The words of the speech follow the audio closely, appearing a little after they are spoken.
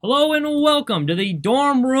Hello and welcome to the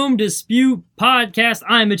Dorm Room Dispute Podcast.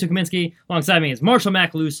 I'm Mitchell Kaminsky. Alongside me is Marshall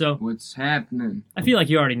Macaluso. What's happening? I feel like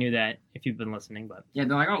you already knew that if you've been listening, but Yeah,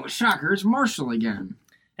 they're like, oh, shocker, it's Marshall again.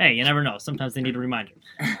 hey, you never know. Sometimes they need a reminder.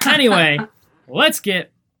 Anyway, let's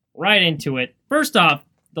get right into it. First off,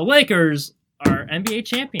 the Lakers are NBA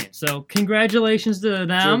champions, so congratulations to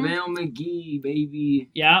them. JaVale McGee, baby.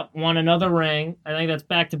 Yeah, won another ring. I think that's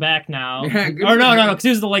back-to-back now. Yeah, good or no, for him. because he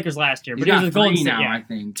was the Lakers last year. He's But he was got with Golden three State. now, Yeah. I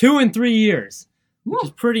think. 2 in 3 years, which Woo.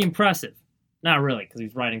 is pretty impressive. Not really, because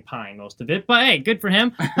he's riding pine most of it. But hey, good for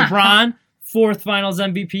him. LeBron, 4th Finals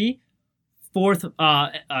MVP, 4th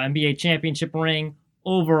NBA championship ring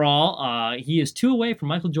overall. He is 2 away from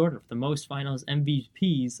Michael Jordan for the most Finals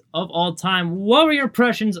MVPs of all time. What were your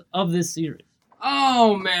impressions of this series?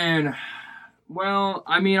 Oh, man. Well,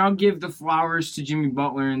 I mean, I'll give the flowers to Jimmy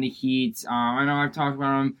Butler and the Heat. I know I've talked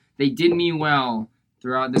about them. They did me well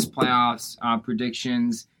throughout this playoffs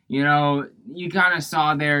predictions. You know, you kind of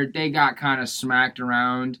saw they got kind of smacked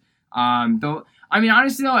around. Though, I mean,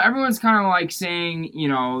 honestly, though, everyone's kind of like saying, you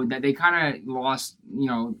know, that they kind of lost, you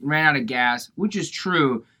know, ran out of gas, which is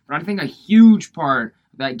true. But I think a huge part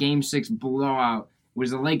of that Game 6 blowout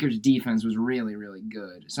was the Lakers' defense was really, really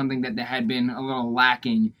good. Something that they had been a little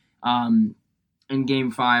lacking in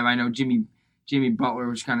Game 5. I know Jimmy Butler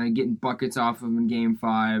was kind of getting buckets off of him in Game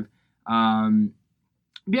 5.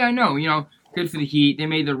 Yeah, I know, you know, good for the Heat. They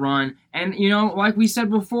made the run. And, you know, like we said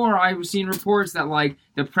before, I've seen reports that, like,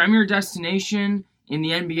 the premier destination in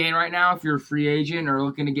the NBA right now, if you're a free agent or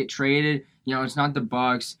looking to get traded, you know, it's not the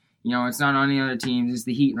Bucks. You know, it's not any other teams. It's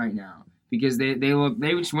the Heat right now. Because they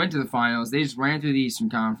just went to the finals. They just ran through the Eastern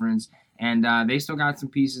Conference. And they still got some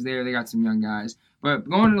pieces there. They got some young guys. But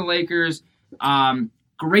going to the Lakers,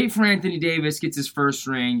 great for Anthony Davis. Gets his first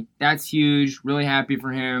ring. That's huge. Really happy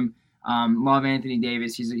for him. Love Anthony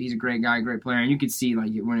Davis. He's a great guy, great player. And you could see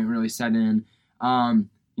like when it really set in. You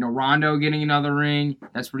know, Rondo getting another ring.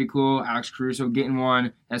 That's pretty cool. Alex Caruso getting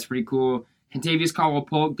one. That's pretty cool. Kentavious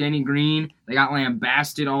Caldwell-Pope, Danny Green. They got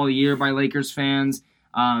lambasted all year by Lakers fans.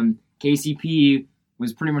 KCP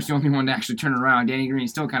was pretty much the only one to actually turn it around. Danny Green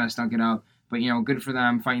still kind of stunk it up. But, you know, good for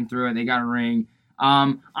them fighting through it. They got a ring.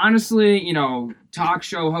 Honestly, you know, talk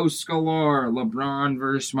show hosts galore. LeBron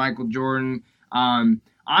versus Michael Jordan.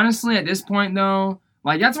 Honestly, at this point, though,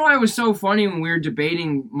 like, that's why it was so funny when we were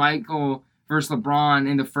debating Michael versus LeBron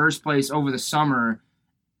in the first place over the summer,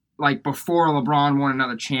 like, before LeBron won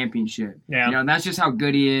another championship. Yeah. You know, that's just how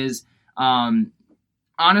good he is.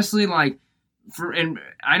 Honestly, like, and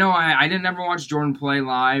I know I didn't ever watch Jordan play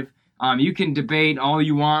live. You can debate all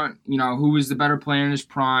you want, you know, who was the better player in his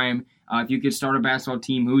prime. If you could start a basketball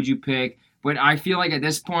team, who would you pick? But I feel like at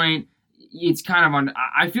this point, it's kind of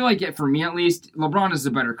I feel like for me at least, LeBron is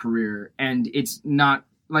a better career, and it's not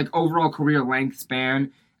like overall career length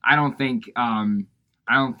span. I don't think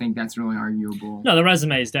that's really arguable. No, the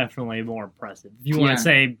resume is definitely more impressive. If you want to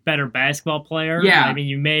say better basketball player, yeah. I mean,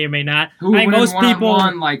 you may or may not. Who I think most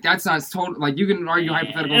people, like that's not total. Like you can argue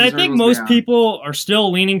hypotheticals. And I think most people are still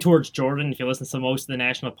leaning towards Jordan if you listen to most of the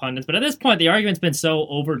national pundits. But at this point, the argument's been so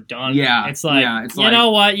overdone. Yeah, it's like you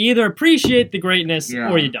know what? You either appreciate the greatness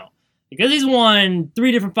or you don't. Because he's won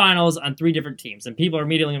 3 different finals on 3 different teams. And people are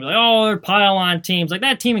immediately going to be like, oh, they're pile-on teams. Like,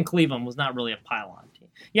 that team in Cleveland was not really a pile-on team.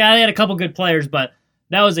 Yeah, they had a couple good players, but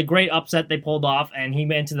that was a great upset they pulled off. And he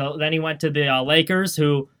went to the Lakers,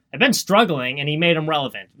 who have been struggling, and he made them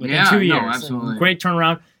relevant within 2 years. No, absolutely. Great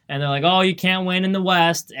turnaround. And they're like, oh, you can't win in the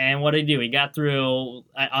West. And what did he do? He got through.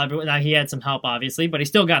 Now, he had some help, obviously, but he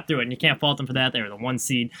still got through it, and you can't fault him for that. They were the 1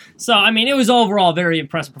 seed. So, I mean, it was overall a very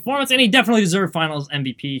impressive performance, and he definitely deserved Finals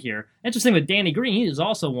MVP here. Interesting with Danny Green, he has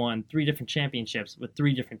also won 3 different championships with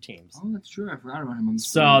 3 different teams. Oh, that's true. I forgot about him on the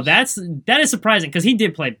So that is surprising, because he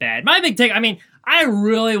did play bad. My big take, I mean, I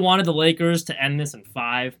really wanted the Lakers to end this in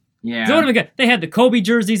 5. Yeah. So it would have been good. They had the Kobe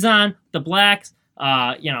jerseys on, the blacks.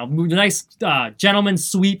 You know, nice gentleman's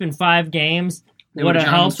sweep in 5 games. They would have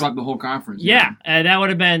helped swept the whole conference. Yeah, that would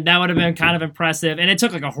have been kind of impressive, and it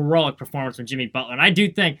took like a heroic performance from Jimmy Butler. And I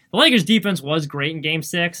do think the Lakers' defense was great in Game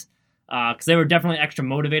 6 because they were definitely extra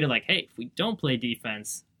motivated. Like, hey, if we don't play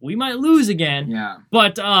defense, we might lose again. Yeah.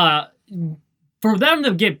 But for them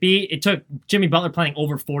to get beat, it took Jimmy Butler playing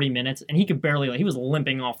over 40 minutes, and he could barely. He was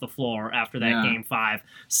limping off the floor after that Game 5.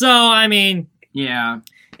 So I mean. Yeah.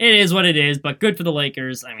 It is what it is, but good for the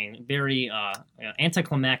Lakers. I mean, very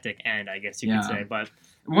anticlimactic end, I guess you could say. But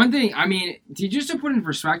one thing, I mean, just to put in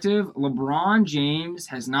perspective, LeBron James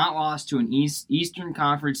has not lost to an Eastern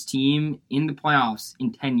Conference team in the playoffs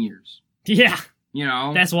in 10 years. Yeah. You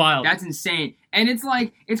know? That's wild. That's insane. And it's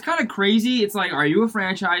like, it's kind of crazy. It's like, are you a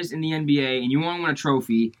franchise in the NBA and you want to win a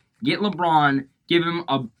trophy? Get LeBron, give him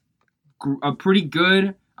a pretty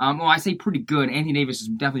good. Well, I say pretty good. Anthony Davis is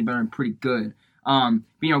definitely better than pretty good.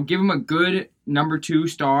 Give him a good number 2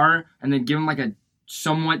 star, and then give him like a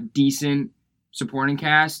somewhat decent supporting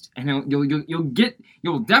cast, and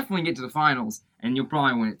you'll definitely get to the finals, and you'll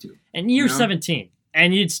probably win it too. And you're 17,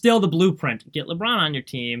 and you'd still the blueprint. Get LeBron on your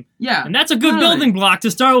team. Yeah, and that's a good building block to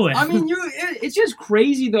start with. I mean, it's just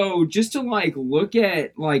crazy though, just to like look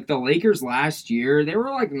at like the Lakers last year. They were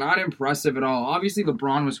like not impressive at all. Obviously,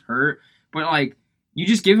 LeBron was hurt, but like. You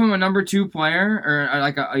just give him a number 2 player or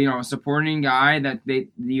like a supporting guy that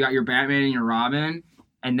you got your Batman and your Robin,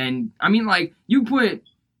 and then you put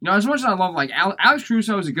as much as I love like Alex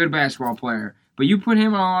Caruso is a good basketball player, but you put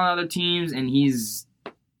him on all other teams and he's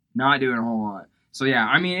not doing a whole lot. So yeah,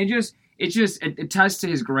 I mean it attests to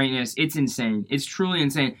his greatness. It's insane. It's truly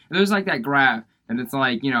insane. There's like that graph and it's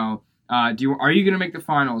like are you going to make the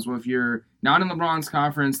finals? Well, if you're not in LeBron's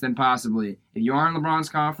conference, then possibly. If you are in LeBron's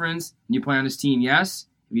conference and you play on his team, yes.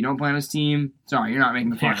 If you don't play on his team, sorry, you're not making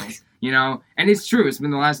the finals. And it's true. It's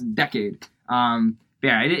been the last decade.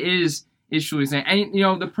 It is truly insane.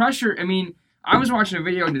 And the pressure. I mean, I was watching a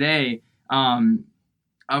video today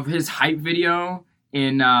of his hype video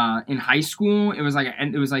in high school. It was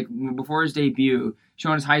like before his debut,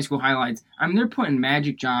 showing his high school highlights. I mean, they're putting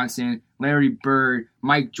Magic Johnson, Larry Bird,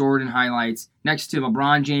 Mike Jordan highlights next to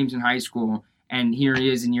LeBron James in high school, and here he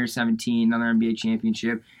is in year 17, another NBA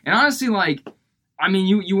championship. And honestly,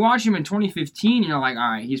 you watch him in 2015, you're like,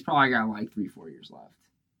 all right, he's probably got like 3-4 years left.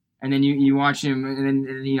 And then you watch him, and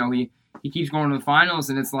then he keeps going to the finals,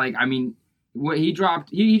 and it's like, I mean, what he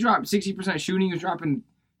dropped 60% shooting, he was dropping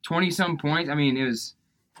 20-some points. I mean, it was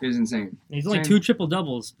insane. He's only 2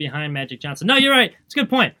 triple-doubles behind Magic Johnson. No, you're right. It's a good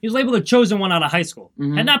point. He was labeled the chosen one out of high school.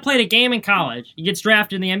 Mm-hmm. Had not played a game in college. He gets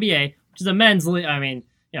drafted in the NBA, which is a men's league. I mean,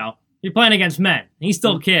 you're playing against men. He's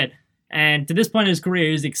still a kid. And to this point in his career,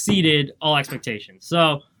 he's exceeded all expectations.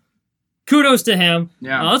 So, kudos to him.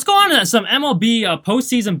 Yeah. Let's go on to some MLB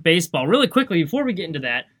postseason baseball. Really quickly, before we get into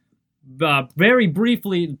that, very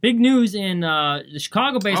briefly, big news in the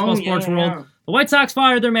Chicago baseball sports world. Yeah. The White Sox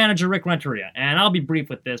fired their manager, Rick Renteria. And I'll be brief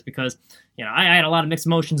with this because, I had a lot of mixed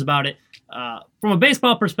emotions about it. From a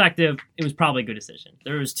baseball perspective, it was probably a good decision.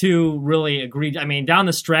 There was 2 really agreed. I mean, down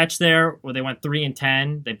the stretch there where they went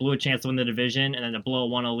 3-10, they blew a chance to win the division, and then to blow a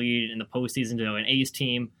 1-0 lead in the postseason to an A's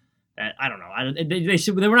team that, I don't know.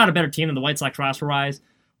 They were not a better team than the White Sox roster-wise.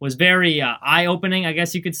 Was very eye-opening, I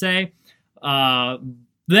guess you could say.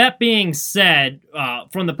 That being said,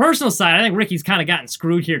 from the personal side, I think Ricky's kind of gotten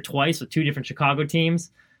screwed here twice with 2 different Chicago teams.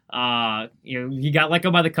 He got let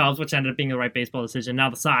go by the Cubs, which ended up being the right baseball decision. Now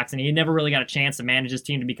the Sox, and he never really got a chance to manage his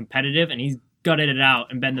team to be competitive, and he's gutted it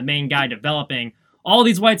out and been the main guy developing all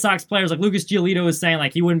these White Sox players. Like Lucas Giolito is saying,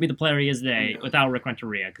 like he wouldn't be the player he is today without Rick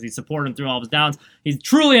Renteria because he supported him through all of his downs. He's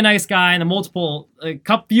truly a nice guy, and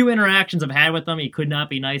the few interactions I've had with him, he could not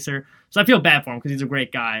be nicer. So I feel bad for him because he's a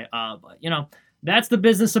great guy. But that's the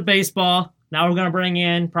business of baseball. Now we're gonna bring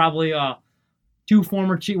in probably 1 or 2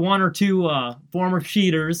 former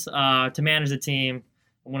cheaters to manage the team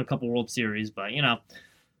and win a couple World Series, but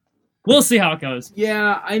we'll see how it goes.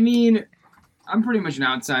 Yeah, I mean, I'm pretty much an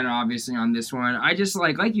outsider, obviously, on this one. I just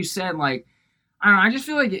like you said, like I don't know. I just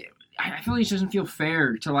feel like it doesn't feel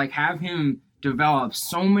fair to like have him develop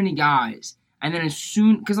so many guys, and then as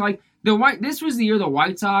soon because like this was the year the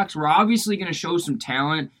White Sox were obviously going to show some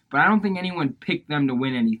talent. But I don't think anyone picked them to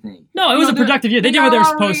win anything. No, it was a productive year. They did what they were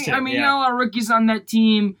supposed to. I mean, you got a lot of rookies on that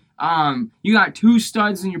team. You got 2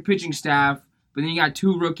 studs in your pitching staff, but then you got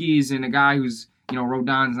 2 rookies and a guy who's,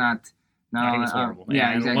 Rodon's not he's horrible.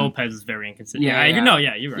 Yeah, exactly. Lopez is very inconsistent. Yeah.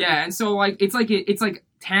 You're right. Yeah, and so it's like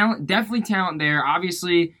talent, definitely talent there.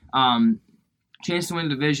 Obviously, chance to win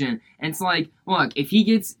the division. And it's like, look, if he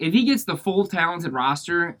gets the full talented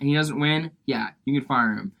roster and he doesn't win, yeah, you can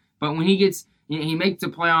fire him. But when he makes the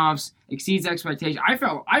playoffs, exceeds expectations. I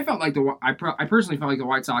personally felt like the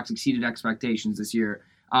White Sox exceeded expectations this year.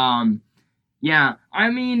 Yeah, I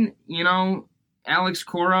mean, Alex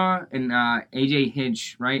Cora and AJ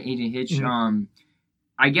Hinch, right? AJ Hinch. Mm-hmm.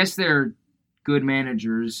 I guess they're good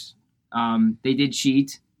managers. They did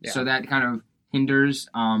cheat, so that kind of hinders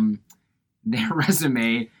their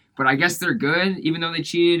resume. But I guess they're good, even though they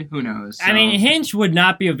cheated. Who knows? So. I mean, Hinch would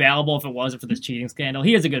not be available if it wasn't for this cheating scandal.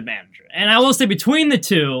 He is a good manager. And I will say between the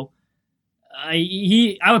 2,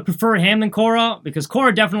 I would prefer him than Cora because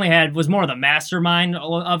Cora definitely was more of the mastermind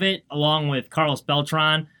of it, along with Carlos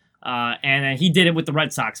Beltran. And he did it with the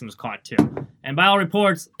Red Sox and was caught too. And by all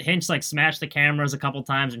reports, Hinch smashed the cameras a couple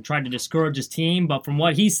times and tried to discourage his team. But from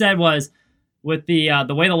what he said was, with the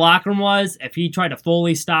way the locker room was, if he tried to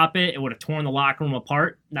fully stop it, it would have torn the locker room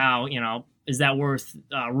apart. Now, Is that worth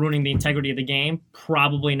ruining the integrity of the game?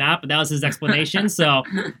 Probably not, but that was his explanation. So,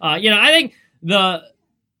 I think the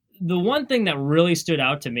one thing that really stood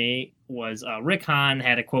out to me was Rick Hahn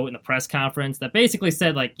had a quote in the press conference that basically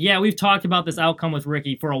said, like, yeah, we've talked about this outcome with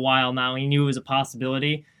Ricky for a while now. He knew it was a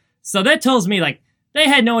possibility. So that tells me, like, they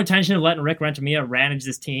had no intention of letting Rick Renteria manage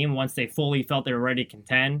this team once they fully felt they were ready to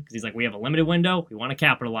contend. Because he's like, we have a limited window. We want to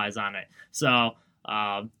capitalize on it. So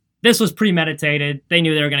this was premeditated. They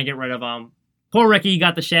knew they were going to get rid of him. Poor Ricky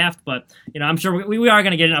got the shaft, but I'm sure we are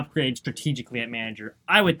going to get an upgrade strategically at manager,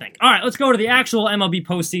 I would think. All right, let's go to the actual MLB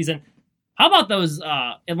postseason. How about those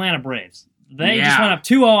Atlanta Braves? They just went up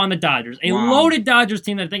 2-0 on the Dodgers. A loaded Dodgers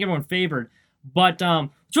team that I think everyone favored. But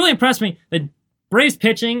what's really impressed me, the Braves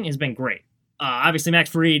pitching has been great. Obviously, Max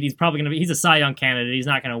Fried, he's a Cy Young candidate. He's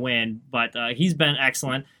not going to win, but he's been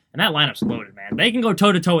excellent. And that lineup's loaded, man. They can go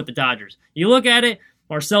toe-to-toe with the Dodgers. You look at it,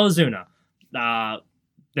 Marcell Ozuna.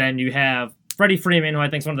 Then you have Freddie Freeman, who I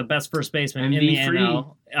think is one of the best first basemen in the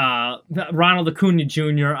NL. Ronald Acuna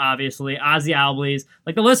Jr., obviously. Ozzie Albies.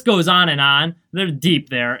 Like, the list goes on and on. They're deep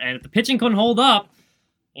there. And if the pitching couldn't hold up,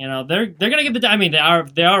 they're going to give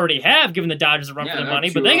they already have given the Dodgers a run for their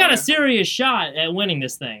money, but they got a serious shot at winning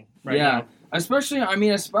this thing now. Especially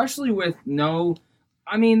with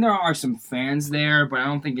there are some fans there, but I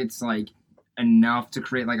don't think it's, like, enough to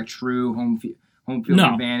create, like, a true home field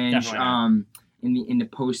advantage in the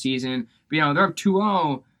postseason. But, they're up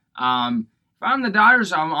 2-0. If I'm the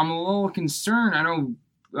Dodgers, I'm a little concerned. I know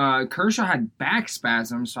Kershaw had back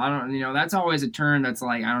spasms, so I don't, that's always a turn that's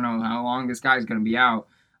like, I don't know how long this guy's going to be out.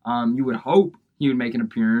 You would hope he would make an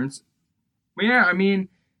appearance. But yeah,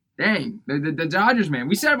 dang, the Dodgers, man.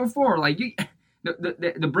 We said it before, like,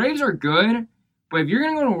 the Braves are good, but if you're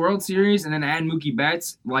going to go to a World Series and then add Mookie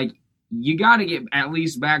Betts, like, you got to get at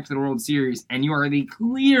least back to the World Series, and you are the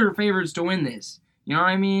clear favorites to win this. You know what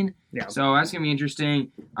I mean? Yeah. So that's going to be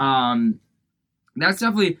interesting. That's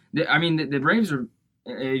definitely, the Braves are,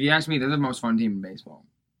 if you ask me, they're the most fun team in baseball.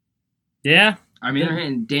 Yeah. They're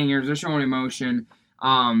hitting dingers, they're showing emotion.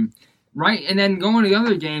 Right, and then going to the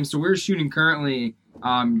other games, so we're shooting currently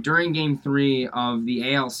during Game 3 of the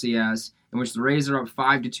ALCS, in which the Rays are up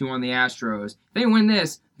 5-2 on the Astros. If they win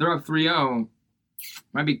this, they're up 3-0.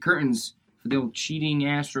 Might be curtains for the old cheating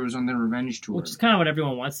Astros on their revenge tour. Which is kind of what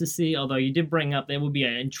everyone wants to see, although you did bring up that would be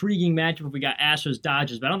an intriguing matchup if we got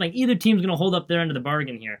Astros-Dodgers, but I don't think either team's going to hold up their end of the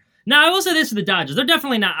bargain here. Now, I will say this for the Dodgers. They're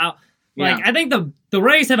definitely not out. I think the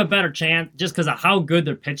Rays have a better chance just because of how good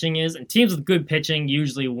their pitching is, and teams with good pitching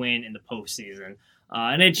usually win in the postseason.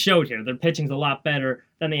 And it showed here. Their pitching's a lot better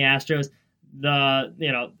than the Astros.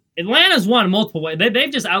 Atlanta's won multiple ways.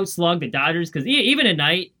 They've just outslugged the Dodgers because even at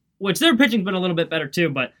night, which their pitching's been a little bit better too,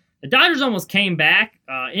 but the Dodgers almost came back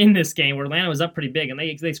in this game where Atlanta was up pretty big, and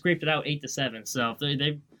they scraped it out 8-7. So if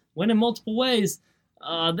they win in multiple ways,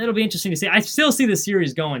 that'll be interesting to see. I still see the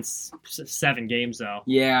series going 7 games though.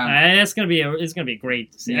 Yeah, it's gonna be a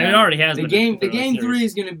great series. Yeah. It already has. The game 3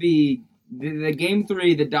 is gonna be the game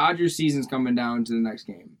 3. The Dodgers season's coming down to the next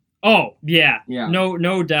game. Oh yeah.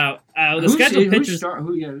 No doubt. The scheduled pitchers.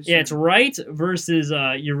 It's Wright versus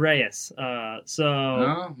Urias.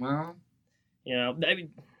 That'll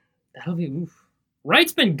be. Oof.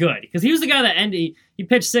 Wright's been good because he was the guy that ended. He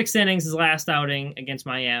pitched 6 innings his last outing against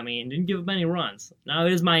Miami and didn't give up any runs. Now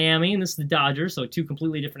it is Miami and this is the Dodgers, so 2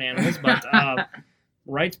 completely different animals. But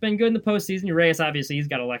Wright's been good in the postseason. Urias, obviously, he's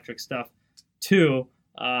got electric stuff too.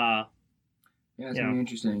 It's gonna be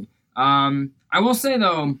interesting. I will say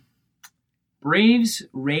though,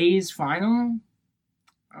 Braves-Rays final.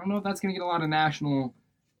 I don't know if that's gonna get a lot of national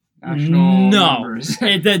numbers.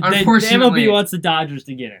 The MLB wants the Dodgers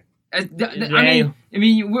to get it. We're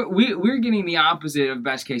getting the opposite of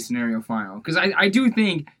best case scenario final because I do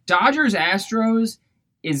think Dodgers Astros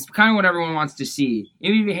is kind of what everyone wants to see.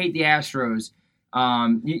 Even if you hate the Astros,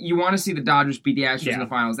 you want to see the Dodgers beat the Astros in the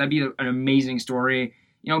finals. That'd be an amazing story.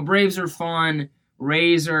 Braves are fun.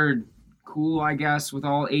 Rays are cool, I guess, with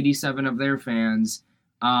all 87 of their fans.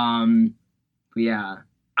 But yeah,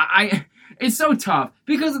 it's so tough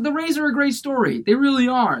because the Rays are a great story. They really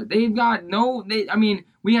are. They've got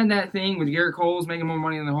we had that thing with Garrett Cole's making more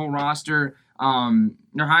money than the whole roster.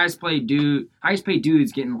 Their highest paid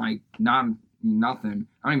dude's getting like nothing. I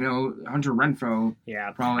don't even know. Hunter Renfroe.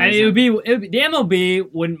 Yeah, probably. It would be the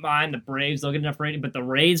MLB wouldn't mind the Braves. They'll get enough rating, but the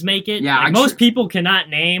Rays make it. Yeah, most people cannot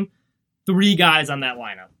name 3 guys on that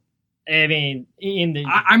lineup.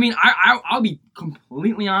 I'll be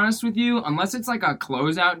completely honest with you. Unless it's like a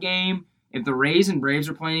closeout game, if the Rays and Braves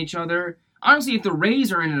are playing each other, honestly, if the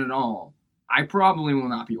Rays are in it at all, I probably will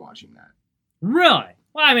not be watching that. Really?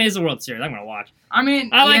 Well, I mean, it's a World Series. I'm gonna watch. I mean,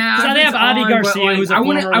 I like because they have Avi Garcia, who's a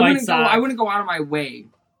former White Sox. I wouldn't go out of my way,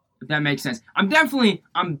 if that makes sense. I'm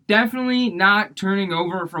definitely not turning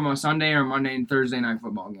over from a Sunday or Monday and Thursday night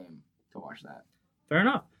football game to watch that. Fair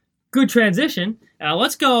enough. Good transition.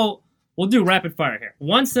 Let's go. We'll do rapid fire here.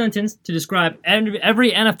 One sentence to describe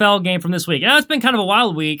every NFL game from this week. Now, it's been kind of a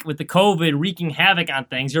wild week with the COVID wreaking havoc on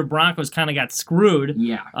things. Your Broncos kind of got screwed.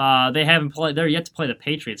 Yeah. They haven't played. They're yet to play the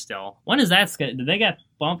Patriots still. When is that scheduled? Did they get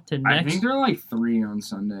bumped to next? I think they're like 3 on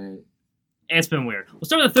Sunday. It's been weird. We'll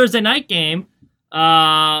start with the Thursday night game.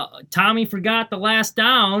 Tommy forgot the last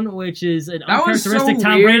down, which is an uncharacteristic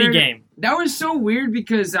Tom Brady game. That was so weird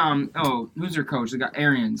because, who's their coach? They got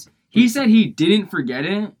Arians. He said he didn't forget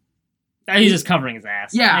it. He's just covering his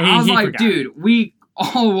ass. Yeah, I was like, dude, we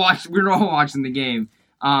were all watching the game.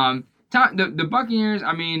 The Buccaneers,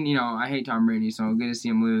 I mean, I hate Tom Brady, so good to see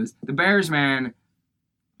him lose. The Bears, man,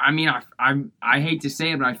 I mean, I hate to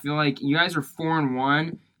say it, but I feel like you guys are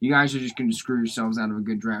 4-1. You guys are just going to screw yourselves out of a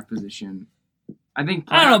good draft position. I think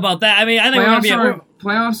I don't know about that. I mean, I think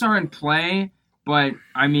playoffs are in play, but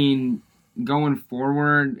I mean, going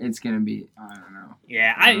forward, it's going to be, I don't know.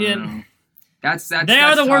 Yeah, I don't know. They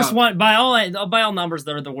are the tough. worst one by all numbers.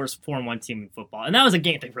 They're the worst 4-1 team in football, and that was a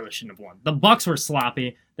game they really shouldn't have won. The Bucs were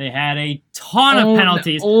sloppy. They had a ton of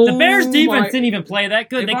penalties. The Bears defense didn't even play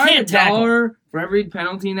that good. They can't tackle. For every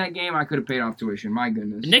penalty in that game, I could have paid off tuition. My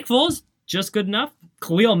goodness. Nick Foles just good enough.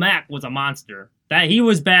 Khalil Mack was a monster. That he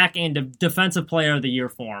was back in Defensive Player of the Year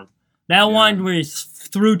form. That one where he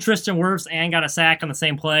threw Tristan Wirfs and got a sack on the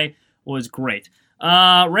same play was great.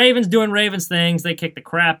 Ravens doing Ravens things. They kicked the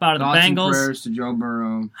crap out of the Bengals. And prayers to Joe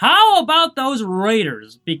Burrow. How about those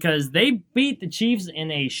Raiders? Because they beat the Chiefs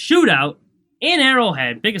in a shootout in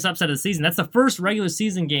Arrowhead. Biggest upset of the season. That's the first regular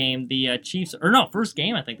season game the Chiefs... first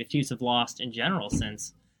game I think the Chiefs have lost in general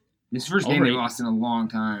since... This first game they lost in a long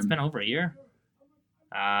time. It's been over a year.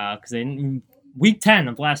 Because Week 10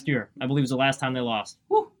 of last year, I believe, was the last time they lost.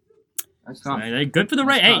 Woo. That's tough. So good for the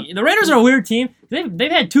Raiders. Hey, the Raiders are a weird team.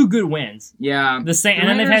 They've had 2 good wins. Yeah. And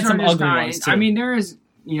then they've had some ugly ones, too. I mean, there is,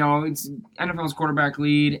 it's NFL's quarterback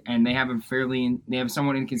lead, and they have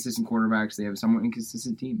somewhat inconsistent quarterbacks. They have a somewhat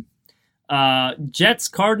inconsistent team. Jets,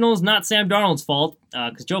 Cardinals, not Sam Darnold's fault,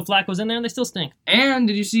 because Joe Flacco's in there, and they still stink. And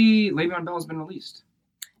did you see Le'Veon Bell has been released?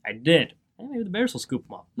 I did. Maybe the Bears will scoop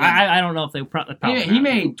him up. Yeah. I don't know if they probably he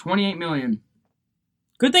made $28 million.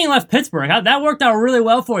 Good thing you left Pittsburgh. That worked out really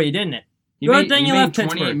well for you, didn't it? Good thing you left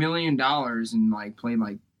Pittsburgh. $28 million and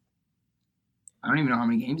played I don't even know how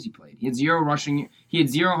many games he played. He had 0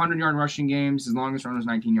 100-yard rushing games. His longest run was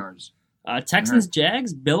 19 yards. Texans,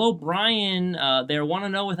 Jags, Bill O'Brien, they're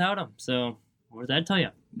 1-0 without him. So what does that tell you?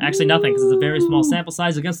 Actually, nothing, because it's a very small sample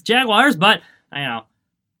size against the Jaguars. But I know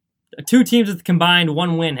 2 teams with combined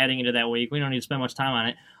 1 win heading into that week. We don't need to spend much time on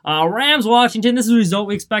it. Rams, Washington. This is the result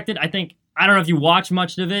we expected. I don't know if you watched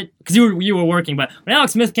much of it because you were working, but when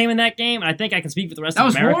Alex Smith came in that game, and I think I can speak for the rest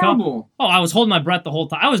of America. That was horrible. Oh, I was holding my breath the whole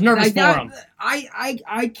time. I was nervous for him.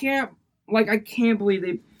 I can't believe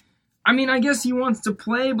they. I mean, I guess he wants to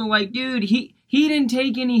play, but dude, he didn't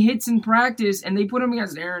take any hits in practice, and they put him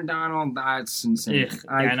against Aaron Donald. That's insane.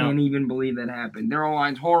 I can't even believe that happened. Their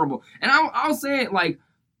O-line's horrible, and I'll say it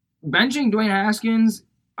benching Dwayne Haskins,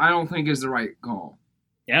 I don't think is the right call.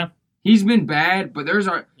 Yeah. He's been bad, but there's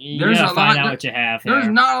a lot. What you have. There's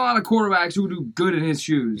not a lot of quarterbacks who do good in his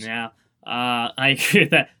shoes. Yeah, I agree with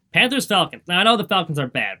that. Panthers Falcons. Now I know the Falcons are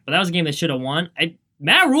bad, but that was a game they should have won.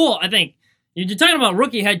 Matt Rule, I think you're talking about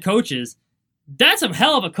rookie head coaches. That's a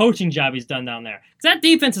hell of a coaching job he's done down there because that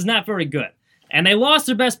defense is not very good, and they lost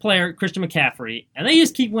their best player, Christian McCaffrey, and they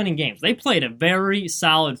just keep winning games. They played a very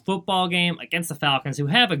solid football game against the Falcons, who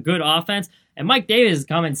have a good offense, and Mike Davis is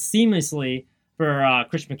coming seamlessly for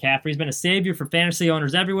Christian McCaffrey. He's been a savior for fantasy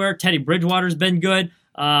owners everywhere. Teddy Bridgewater's been good.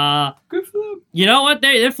 Good for them. You know what?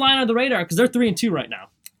 They're flying under the radar because they're 3-2 right now.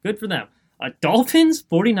 Good for them. Dolphins,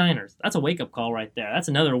 49ers. That's a wake-up call right there. That's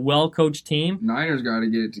another well-coached team. Niners got to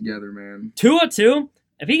get it together, man. 2-2.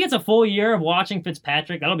 If he gets a full year of watching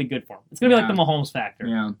Fitzpatrick, that'll be good for him. It's going to be like the Mahomes factor.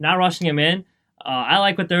 Yeah. Not rushing him in. I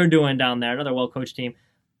like what they're doing down there. Another well-coached team.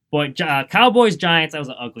 But Cowboys, Giants, that was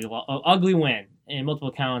an ugly win in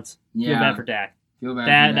multiple counts. Yeah. Feel bad for Dak.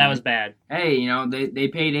 That was bad. Hey, they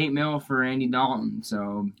paid $8 million for Andy Dalton,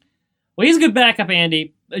 so. Well, he's a good backup,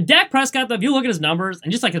 Andy. Dak Prescott, though, if you look at his numbers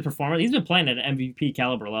and just like his performance, he's been playing at an MVP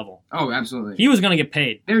caliber level. Oh, absolutely. He was going to get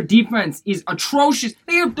paid. Their defense is atrocious.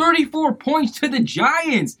 They have 34 points to the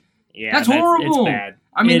Giants. Yeah, that's horrible. It's bad.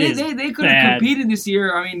 I mean, they could have competed this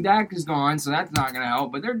year. I mean, Dak is gone, so that's not going to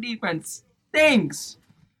help. But their defense stinks.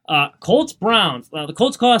 Colts Browns. The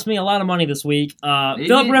Colts cost me a lot of money this week.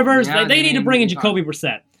 Philip Rivers. They need to bring in Jacoby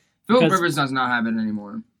Brissett. Philip Rivers does not have it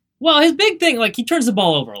anymore. Well, his big thing, he turns the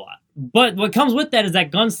ball over a lot. But what comes with that is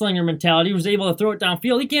that gunslinger mentality. He was able to throw it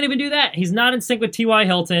downfield. He can't even do that. He's not in sync with T.Y.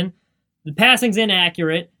 Hilton. The passing's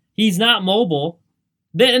inaccurate. He's not mobile.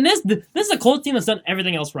 And this is a Colts team that's done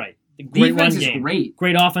everything else right. The great defense run game, is great.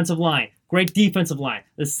 Great offensive line, great defensive line.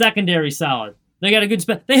 The secondary solid. They got a good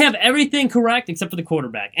They have everything correct except for the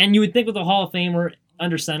quarterback. And you would think with a Hall of Famer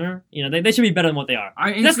under center, they should be better than what they are.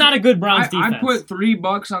 That's not a good Browns defense. I put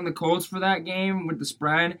 $3 on the Colts for that game with the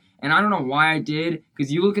spread, and I don't know why I did,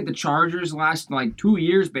 because you look at the Chargers last 2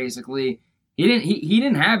 years basically. He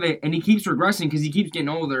didn't have it, and he keeps regressing because he keeps getting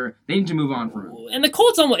older. They need to move on from him. And the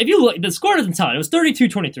Colts, if you look, the score doesn't tell it. It was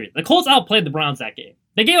 32-23. The Colts outplayed the Browns that game.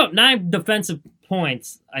 They gave up 9 defensive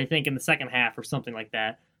points, I think, in the second half or something like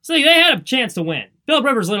that. So they had a chance to win. Philip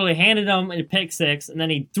Rivers literally handed them a pick six, and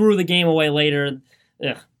then he threw the game away later.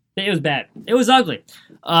 Ugh. It was bad. It was ugly.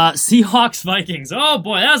 Seahawks Vikings. Oh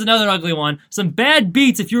boy, that was another ugly one. Some bad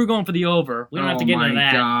beats if you were going for the over. We don't have to get into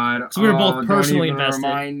that. God. So we were both personally invested.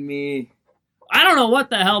 Remind me. I don't know what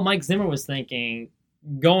the hell Mike Zimmer was thinking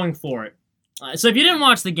going for it. So if you didn't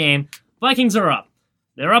watch the game, Vikings are up.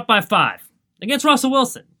 They're up by 5 against Russell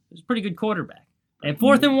Wilson, who's a pretty good quarterback. At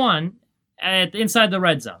 4th and 1 inside the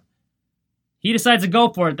red zone. He decides to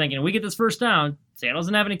go for it thinking, if we get this first down, Seattle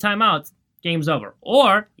doesn't have any timeouts, game's over.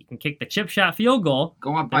 Or you can kick the chip shot field goal.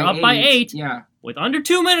 Go up by 8. Yeah. With under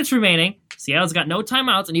 2 minutes remaining, Seattle's got no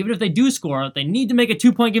timeouts, and even if they do score, they need to make a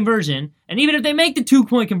 2-point conversion. And even if they make the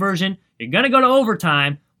 2-point conversion, you're going to go to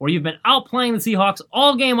overtime, where you've been outplaying the Seahawks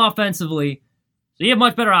all game offensively. So you have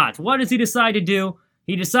much better odds. What does he decide to do?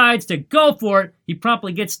 He decides to go for it. He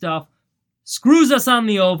promptly gets stuff. Screws us on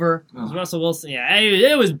the over. Russell Wilson,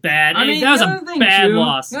 it was bad. That was a bad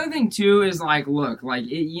loss. The other thing, too, is, look,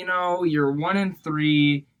 you're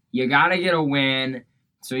 1-3. You got to get a win,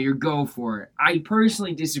 so you go for it. I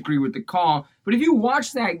personally disagree with the call, but if you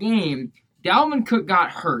watch that game, Dalvin Cook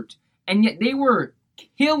got hurt, and yet they were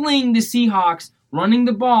killing the Seahawks running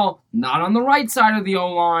the ball, not on the right side of the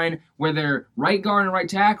O-line, where their right guard and right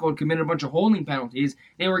tackle had committed a bunch of holding penalties.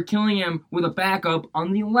 They were killing him with a backup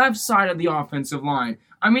on the left side of the offensive line.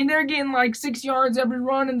 They're getting 6 yards every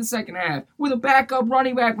run in the second half with a backup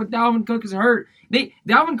running back with Dalvin Cook is hurt.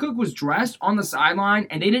 Dalvin Cook was dressed on the sideline,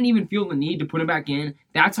 and they didn't even feel the need to put him back in.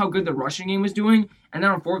 That's how good the rushing game was doing. And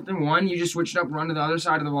then on 4th and 1, you just switched up and run to the other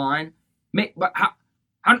side of the line. But how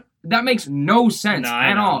that makes no sense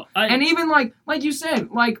at all. And even like you said,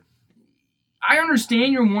 I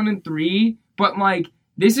understand you're 1-3, but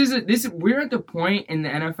we're at the point in the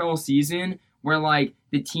NFL season where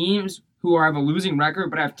the teams who have a losing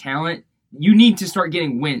record but have talent, you need to start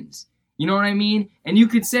getting wins. You know what I mean? And you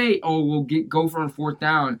could say, oh, we'll go for a 4th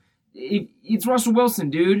down. It's Russell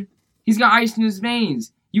Wilson, dude. He's got ice in his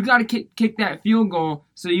veins. You got to kick that field goal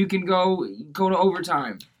so you can go to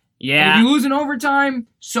overtime. Yeah. And if you lose in overtime,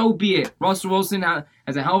 so be it. Russell Wilson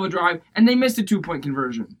has a hell of a drive, and they missed a 2-point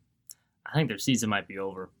conversion. I think their season might be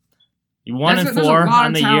over. You 1-4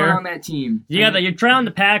 on the year on that team. You're trailing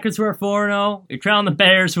the Packers who are 4-0. You're trailing the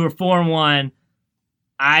Bears who are 4-1.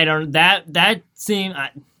 That seemed.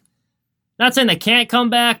 Not saying they can't come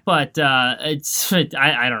back, but I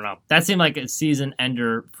don't know. That seemed like a season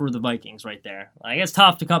ender for the Vikings right there. It's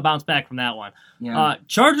tough to bounce back from that one. Yeah.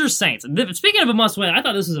 Chargers Saints. Speaking of a must win, I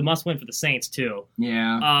thought this was a must win for the Saints too.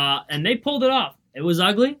 Yeah. And they pulled it off. It was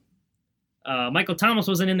ugly. Michael Thomas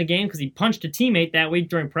wasn't in the game because he punched a teammate that week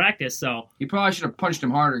during practice. So he probably should have punched him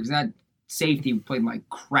harder because that safety played like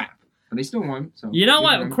crap. But they still won. So you know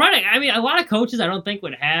what? Credit. A lot of coaches I don't think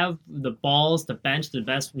would have the balls to bench the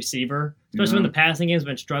best receiver, especially when the passing game's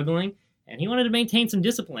been struggling. And he wanted to maintain some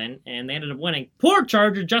discipline, and they ended up winning. Poor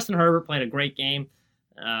Chargers. Justin Herbert played a great game.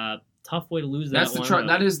 Tough way to lose that one.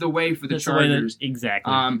 That is the way for the Chargers.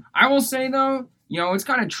 Exactly. I will say, though, it's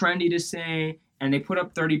kind of trendy to say, and they put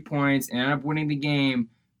up 30 points and ended up winning the game.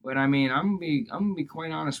 But, I'm gonna be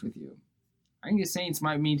quite honest with you. I think the Saints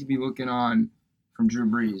might need to be looking on from Drew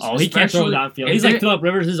Brees. Oh, he can't throw downfield. He's like Philip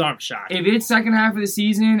Rivers, his arm's shot. If it's second half of the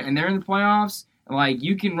season and they're in the playoffs,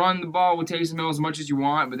 you can run the ball with Taysom Hill as much as you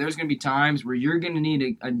want, but there's going to be times where you're going to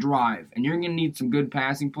need a drive, and you're going to need some good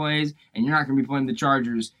passing plays, and you're not going to be playing the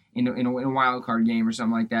Chargers in a wild card game or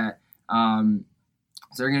something like that. So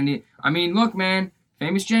they're going to need. Look, man,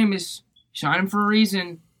 famous Jameis, shine him for a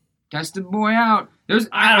reason. Test the boy out.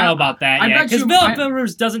 I don't know about that yet, because Philip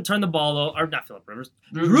Rivers doesn't turn the ball over. Or not Philip Rivers.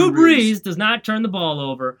 Drew Brees does not turn the ball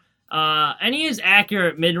over. And he is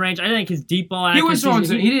accurate mid-range. I think his deep ball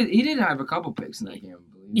accuracy. He did have a couple picks in that game,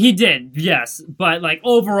 I believe. He did, yes, but like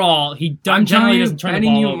overall, he generally doesn't turn the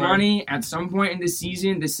ball over. I'm telling you, money at some point in the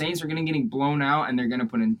season, the Saints are going to getting blown out, and they're going to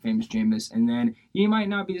put in famous Jameis, and then he might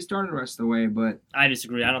not be the starter the rest of the way. But I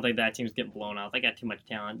disagree. I don't think that team's getting blown out. They got too much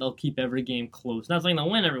talent. They'll keep every game close. Not saying they'll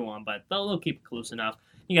win everyone, but they'll keep it close enough.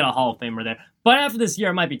 You got a Hall of Famer there. But after this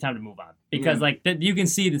year, it might be time to move on because you can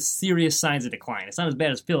see the serious signs of decline. It's not as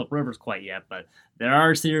bad as Phillip Rivers quite yet, but there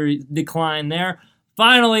are serious decline there.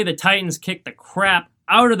 Finally, the Titans kicked the crap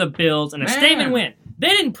out of the Bills in a statement win. They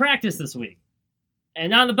didn't practice this week.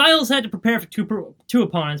 And now the Bills had to prepare for two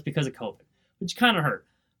opponents because of COVID, which kind of hurt.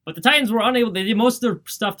 But the Titans were unable. They did most of their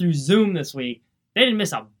stuff through Zoom this week. They didn't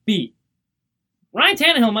miss a beat. Ryan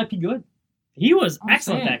Tannehill might be good. He was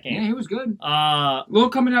excellent that game. Yeah, he was good. A little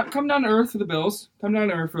come down to earth for the Bills. Come down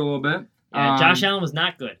to earth for a little bit. Yeah, Josh Allen was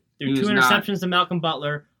not good. Threw 2 interceptions to Malcolm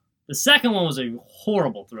Butler. The second one was a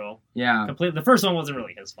horrible throw. Yeah. The first one wasn't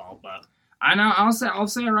really his fault, but I know. I'll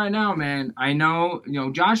say it right now, man. I know.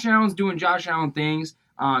 Josh Allen's doing Josh Allen things.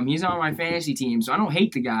 He's on my fantasy team, so I don't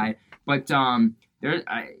hate the guy. But the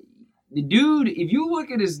dude, if you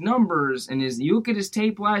look at his numbers and you look at his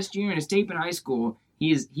tape last year and his tape in high school,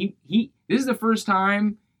 this is the first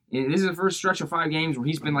time. This is the first stretch of 5 games where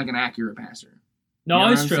he's been like an accurate passer. No,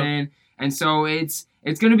 it's true. Saying? And so it's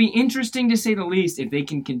going to be interesting to say the least if they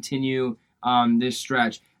can continue this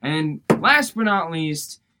stretch. And then last but not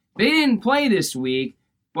least, they didn't play this week,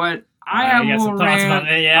 but I have a little rant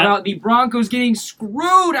about the Broncos getting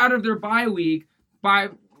screwed out of their bye week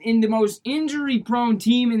in the most injury-prone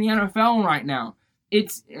team in the NFL right now.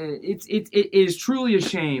 It is truly a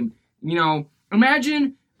shame.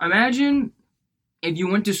 Imagine if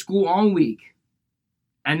you went to school all week,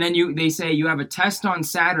 and then they say you have a test on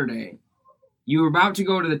Saturday. You're about to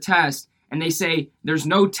go to the test, and they say there's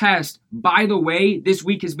no test. By the way, this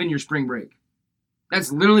week has been your spring break.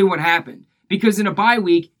 That's literally what happened. Because in a bye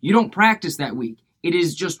week, you don't practice that week. It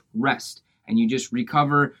is just rest. And you just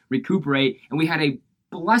recuperate. And we had a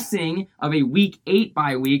blessing of a week 8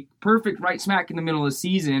 bye week. Perfect right smack in the middle of the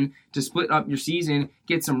season to split up your season,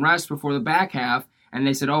 get some rest before the back half. And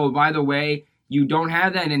they said, oh, by the way, you don't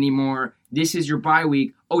have that anymore. This is your bye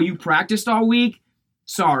week. Oh, you practiced all week?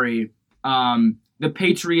 Sorry. The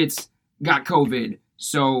Patriots got COVID,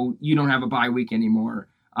 so you don't have a bye week anymore.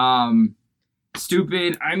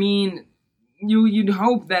 Stupid. I mean, you'd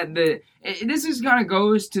hope that this is kind of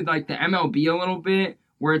goes to like the MLB a little bit,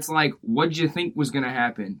 where it's like, what'd you think was going to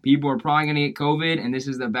happen? People are probably going to get COVID, and this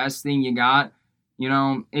is the best thing you got.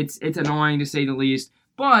 It's annoying to say the least,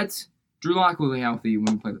 but Drew Lock will be healthy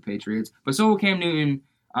when we play the Patriots. But so will Cam Newton.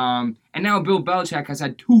 And now Bill Belichick has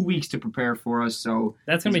had 2 weeks to prepare for us, so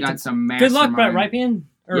that's gonna be some good luck, Brett Rypien.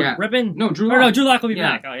 Rippin? No, Drew Lock. No, Drew Lock will be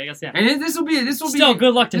back. Oh, I guess, yeah. And this will be still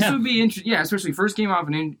good luck to him. This will be interesting. Yeah, especially first game off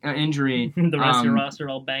an injury. The rest of your roster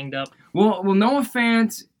all banged up. Well, Noah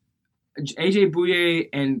Fant, AJ Bouye,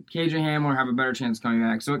 and KJ Hamler have a better chance coming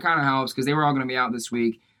back, so it kind of helps because they were all going to be out this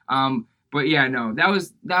week. But yeah, no, that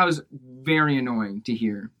was very annoying to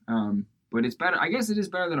hear. But it's better. I guess it is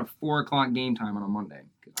better than a 4:00 game time on a Monday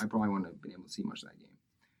because I probably wouldn't have been able to see much of that game.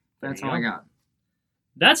 That's all I got.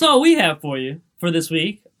 That's all we have for you for this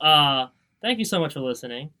week. Thank you so much for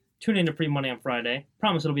listening. Tune in to Free Money on Friday.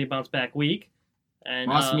 Promise it'll be a bounce back week. And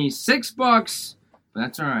cost me $6, but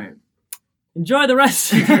that's all right. Enjoy the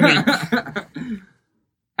rest of your week.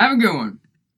 Have a good one.